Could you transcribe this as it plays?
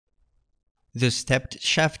The stepped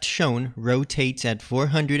shaft shown rotates at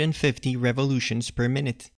 450 revolutions per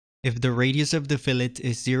minute. If the radius of the fillet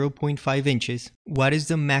is 0.5 inches, what is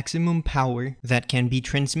the maximum power that can be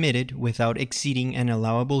transmitted without exceeding an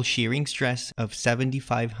allowable shearing stress of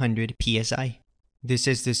 7500 psi? This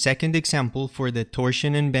is the second example for the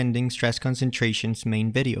torsion and bending stress concentrations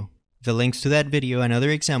main video. The links to that video and other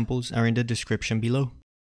examples are in the description below.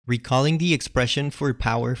 Recalling the expression for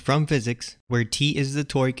power from physics, where T is the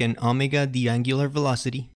torque and omega the angular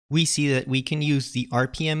velocity, we see that we can use the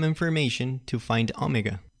RPM information to find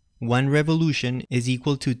omega. 1 revolution is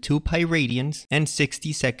equal to 2 pi radians and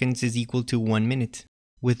 60 seconds is equal to 1 minute.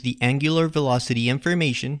 With the angular velocity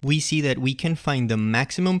information, we see that we can find the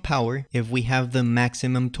maximum power if we have the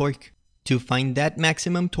maximum torque. To find that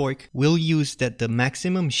maximum torque, we'll use that the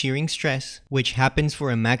maximum shearing stress, which happens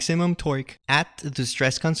for a maximum torque at the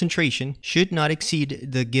stress concentration, should not exceed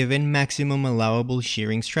the given maximum allowable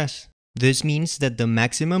shearing stress. This means that the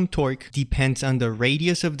maximum torque depends on the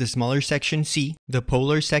radius of the smaller section C, the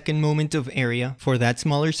polar second moment of area for that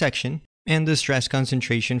smaller section, and the stress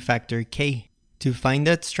concentration factor K. To find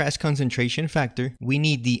that stress concentration factor, we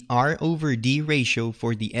need the R over D ratio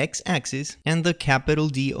for the x-axis and the capital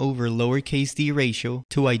D over lowercase d ratio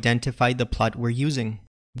to identify the plot we're using.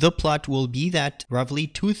 The plot will be that roughly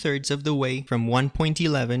 2/3 of the way from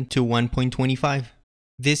 1.11 to 1.25.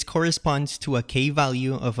 This corresponds to a K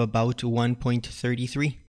value of about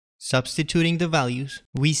 1.33. Substituting the values,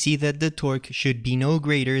 we see that the torque should be no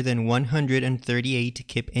greater than 138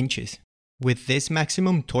 kip-inches. With this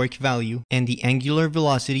maximum torque value and the angular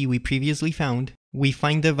velocity we previously found, we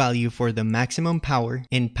find the value for the maximum power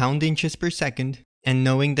in pound-inches per second, and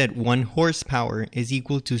knowing that 1 horsepower is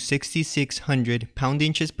equal to 6,600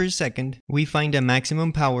 pound-inches per second, we find a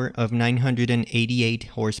maximum power of 988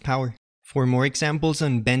 horsepower. For more examples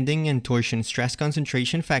on bending and torsion stress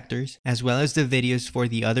concentration factors, as well as the videos for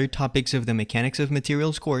the other topics of the Mechanics of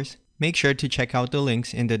Materials course, make sure to check out the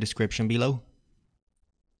links in the description below.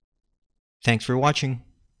 Thanks for watching.